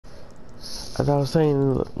As I was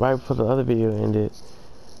saying right before the other video ended,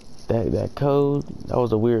 that code, that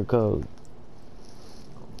was a weird code.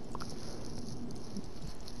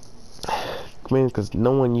 I mean, because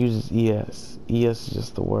no one uses ES. ES is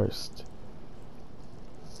just the worst.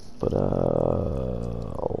 But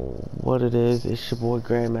what it is, it's your boy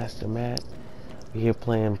Grandmaster Matt. We're here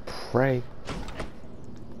playing Prey.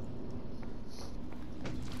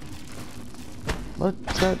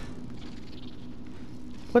 What's that?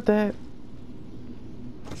 What the heck?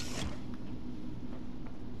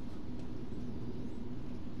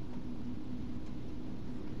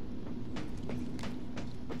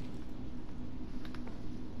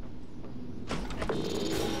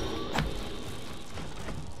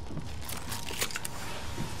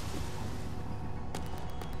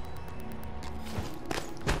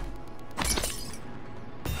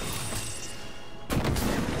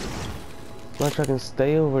 Much I can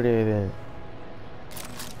stay over there then.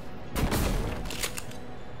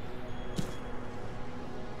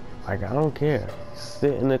 Like, I don't care.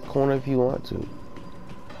 Sit in the corner if you want to.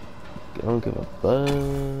 I don't give a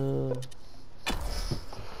fuck.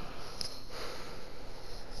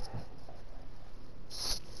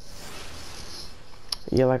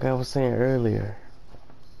 Yeah, like I was saying earlier,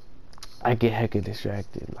 I get hecka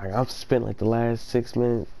distracted. Like, I've spent like the last 6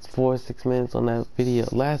 minutes, 6 minutes on that video,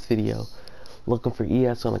 last video, looking for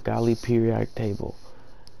ES on a godly periodic table.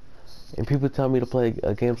 And people tell me to play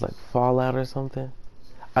games like Fallout or something.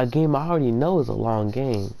 A game I already know is a long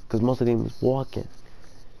game, because most of the game is walking.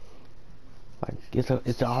 Like,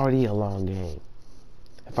 it's already a long game.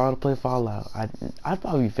 If I were to play Fallout, I'd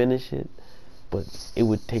probably finish it, but it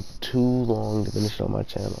would take too long to finish it on my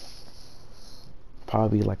channel.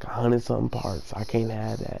 Probably like 100-something parts. I can't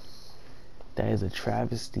have that. That is a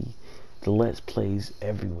travesty. The Let's Plays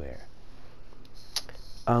everywhere.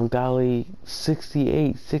 Golly,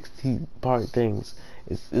 60 part things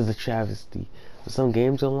is a travesty. Some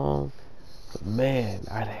games are long, but man,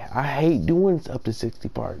 I hate doing up to 60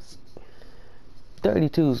 parts. 30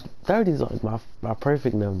 is like my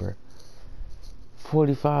perfect number.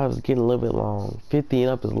 45 is getting a little bit long. 50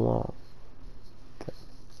 and up is long.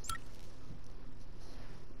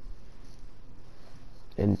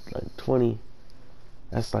 And like 20,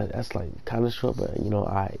 that's like kind of short, but you know,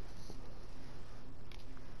 I.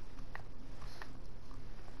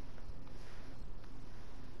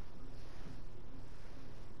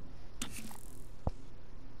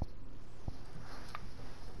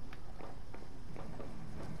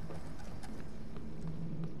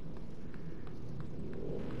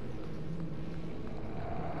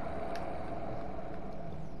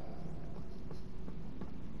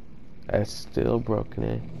 That's still broken,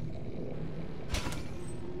 eh?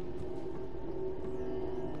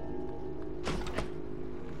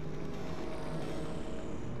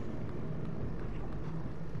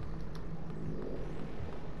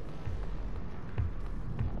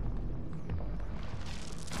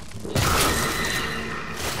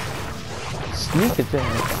 Sneak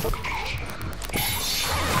attack.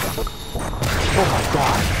 Oh my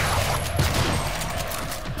god.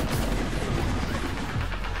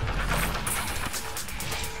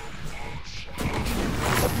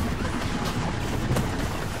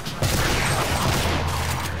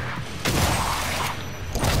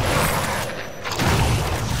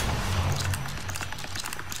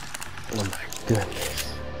 Oh my goodness.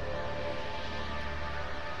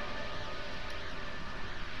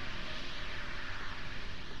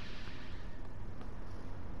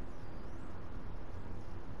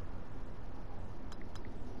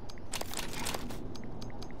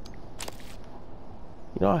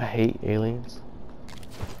 You know, I hate aliens.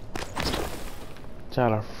 Try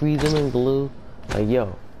to freeze them in glue. Like,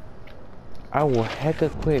 yo, I will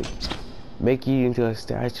hecka quick make you into a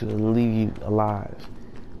statue and leave you alive.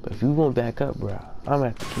 But if you won't back up, bro, I'm gonna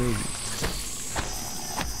have to kill you.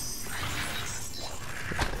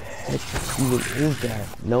 What the heck even is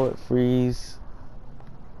that? No, it freeze.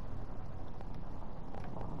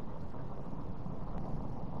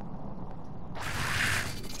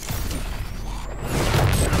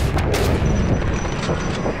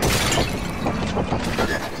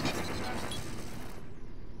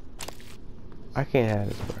 I can't have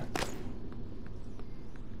this, bro.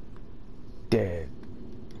 Dead.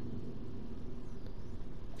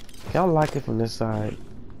 Y'all like it from this side.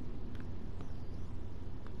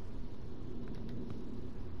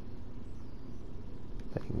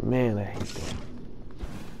 Like, man, I hate that.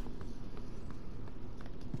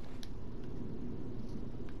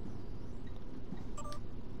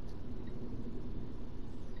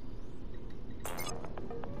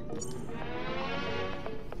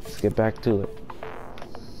 Let's get back to it.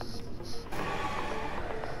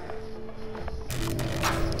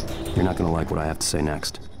 You're not gonna like what I have to say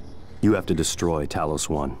next. You have to destroy Talos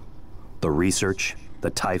 1. The research, the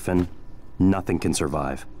Typhon, nothing can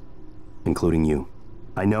survive. Including you.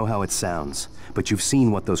 I know how it sounds, but you've seen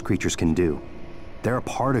what those creatures can do. They're a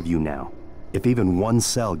part of you now. If even one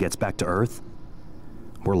cell gets back to Earth,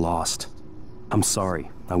 we're lost. I'm sorry.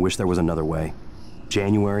 I wish there was another way.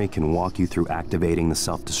 January can walk you through activating the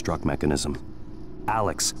self-destruct mechanism.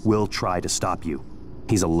 Alex will try to stop you.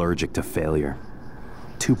 He's allergic to failure.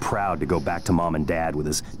 Too proud to go back to Mom and Dad with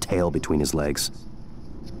his tail between his legs.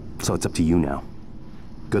 So it's up to you now.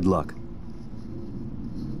 Good luck.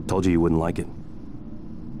 Told you wouldn't like it.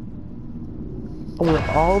 I went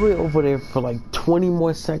all the way over there for like 20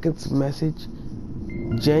 more seconds message.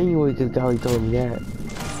 January could golly told me that.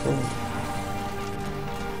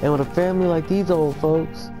 And with a family like these old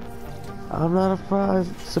folks, I'm not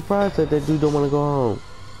surprised that that dude don't want to go home.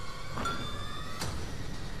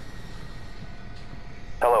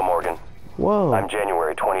 Hello, Morgan. Whoa. I'm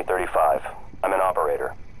January 2035. I'm an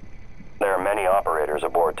operator. There are many operators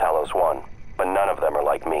aboard Talos 1, but none of them are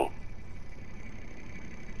like me.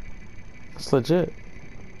 It's legit.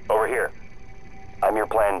 Over here. I'm your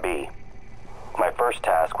plan B. My first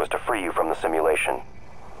task was to free you from the simulation.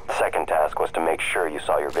 The second task was to make sure you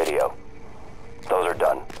saw your video. Those are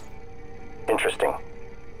done. Interesting.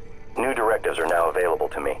 New directives are now available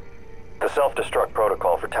to me. The self-destruct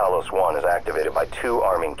protocol for Talos 1 is activated by 2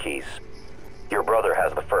 arming keys. Your brother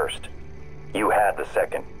has the first. You had the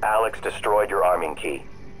second. Alex destroyed your arming key,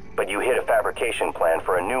 but you hid a fabrication plan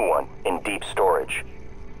for a new one in deep storage.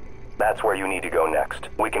 That's where you need to go next.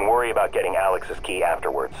 We can worry about getting Alex's key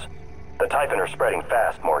afterwards. The Typhon are spreading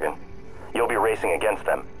fast, Morgan. You'll be racing against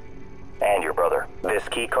them. And your brother. This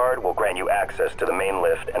key card will grant you access to the main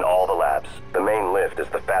lift and all the labs. The main lift is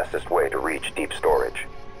the fastest way to reach deep storage.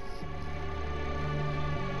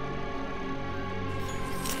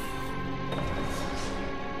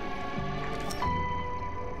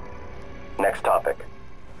 Next topic.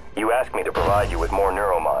 You asked me to provide you with more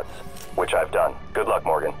neuromods, which I've done. Good luck,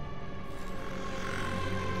 Morgan.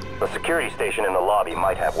 The security station in the lobby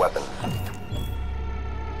might have weapons.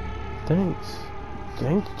 Thanks.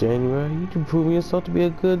 Thanks, January. You can prove yourself to be a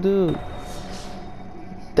good dude.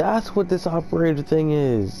 That's what this operator thing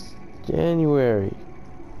is. January.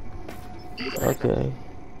 Okay.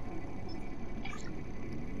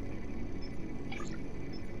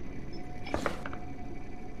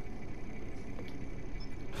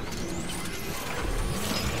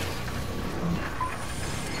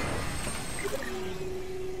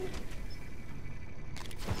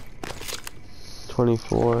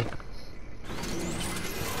 $24.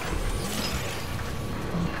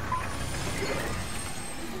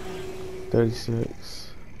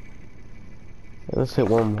 36. Let's hit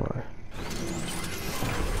one more.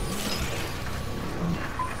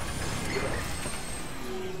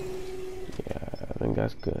 Yeah, I think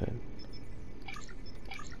that's good.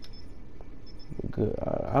 Good.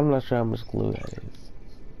 I'm not sure how much glue that is.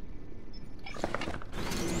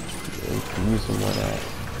 Yeah, we can use some more of that.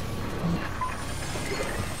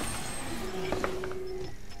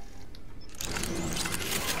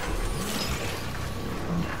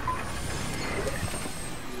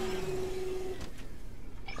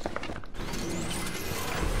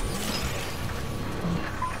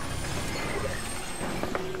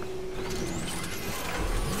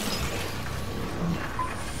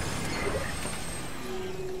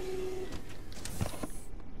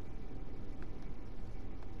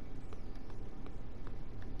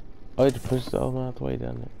 Oh, you have to push the oven out the way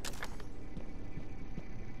down there.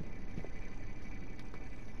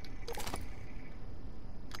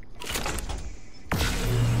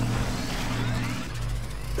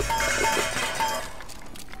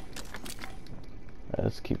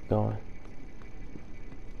 Let's keep going.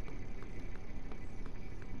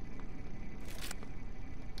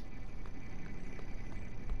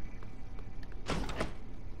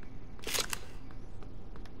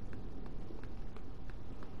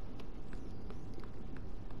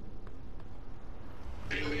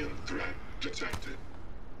 Alien threat detected.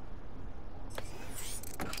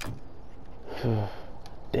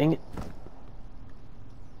 Dang it.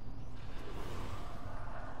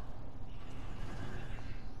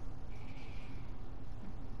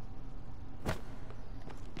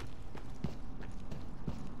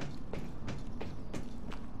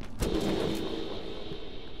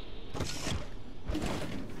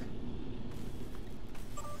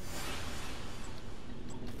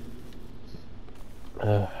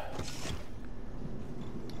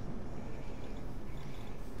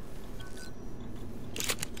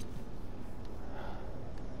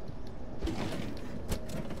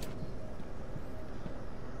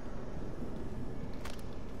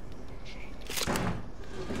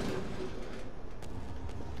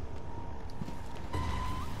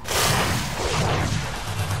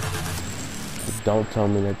 Just don't tell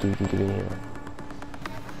me that dude can get in here.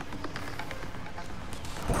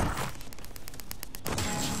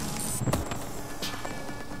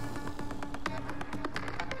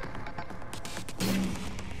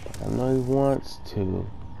 I know he wants to.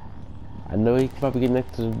 I know he can probably get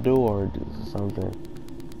next to the door or do something.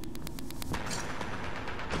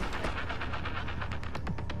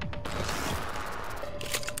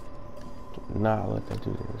 Do not let that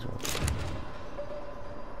dude in this room.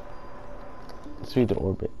 Let's read the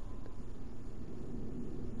orbit.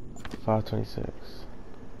 526.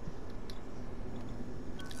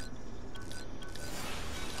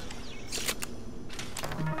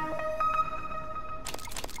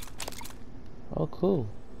 Oh, cool.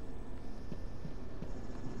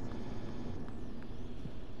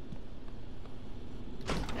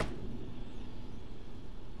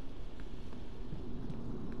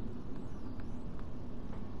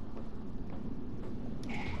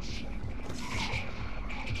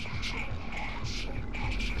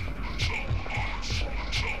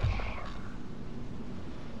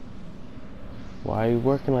 Why are you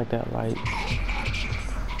working like that, light?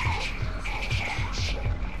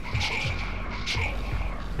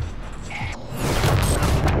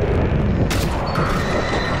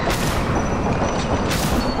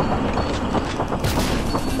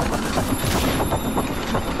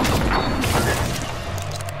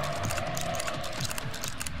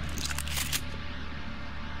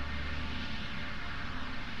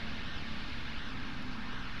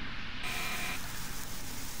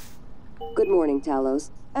 Good morning, Talos.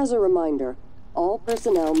 As a reminder, all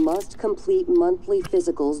personnel must complete monthly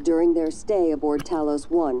physicals during their stay aboard Talos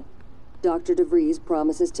 1. Dr. DeVries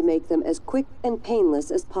promises to make them as quick and painless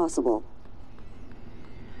as possible.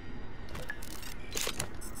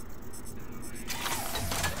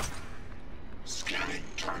 Scanning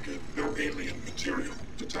target. No alien material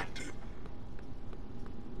detected.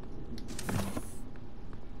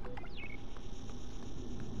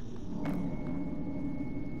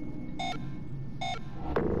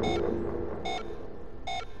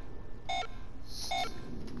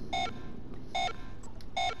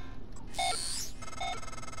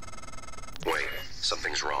 Wait,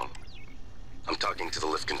 something's wrong. I'm talking to the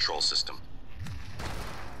lift control system.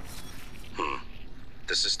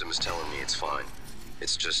 The system is telling me it's fine.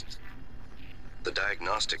 It's just... the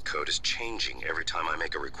diagnostic code is changing every time I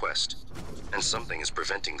make a request. And something is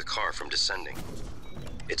preventing the car from descending.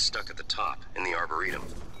 It's stuck at the top, in the Arboretum.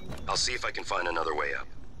 I'll see if I can find another way up.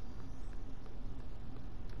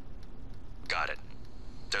 Got it.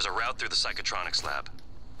 There's a route through the psychotronics lab.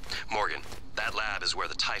 Morgan, that lab is where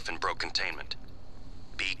the Typhon broke containment.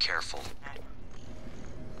 Be careful.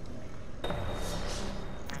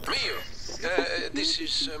 Mio, this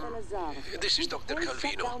is Dr.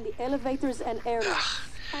 Calvino. The elevators and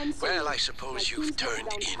Well, I suppose you've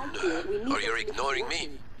turned in, or you're ignoring me.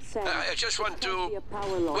 I just want to...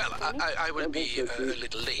 Well, I will be a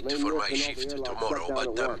little late for my shift tomorrow,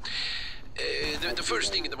 but the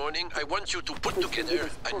first thing in the morning, I want you to put together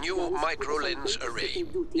a new micro-lens array.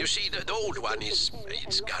 You see, the old one it's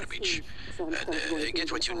garbage. And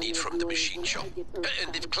get what you need from the machine shop.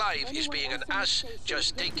 And if Clive is being an ass,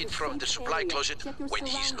 just take it from the supply closet when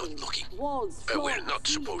he's not looking. We're not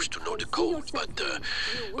supposed to know the code, but,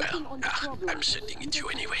 well, I'm sending it to you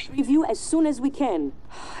anyway. Review as soon as we can.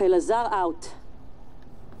 Elazar out.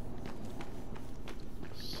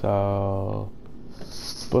 So,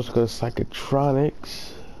 supposed to go to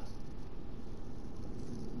psychotronics,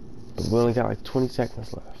 but we only got like 20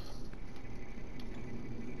 seconds left.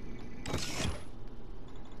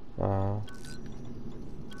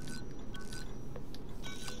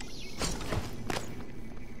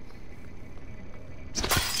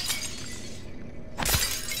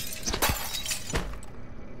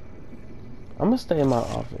 I'm gonna stay in my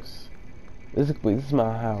office. This is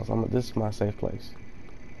my house. This is my safe place.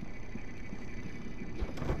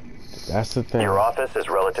 That's the thing. Your office is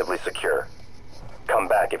relatively secure. Come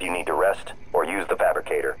back if you need to rest or use the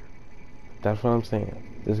fabricator. That's what I'm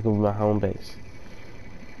saying. This is gonna be my home base.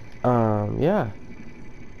 Yeah.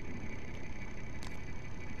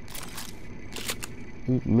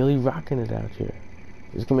 We really rocking it out here.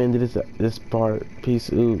 Just come into this part,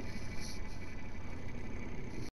 peace out.